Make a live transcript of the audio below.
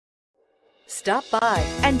Stop by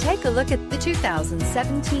and take a look at the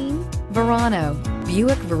 2017 Verano.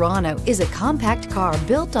 Buick Verano is a compact car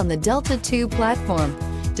built on the Delta II platform,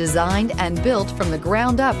 designed and built from the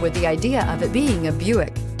ground up with the idea of it being a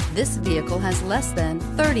Buick. This vehicle has less than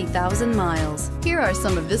 30,000 miles. Here are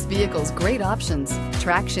some of this vehicle's great options: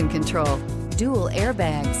 traction control, dual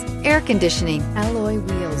airbags, air conditioning, alloy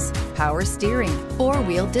wheels, power steering,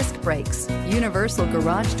 four-wheel disc brakes, universal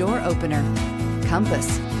garage door opener,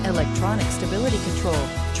 compass, electronic stability control,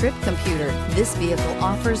 trip computer. This vehicle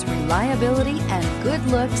offers reliability and good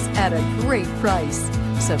looks at a great price.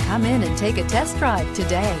 So come in and take a test drive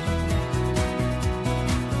today.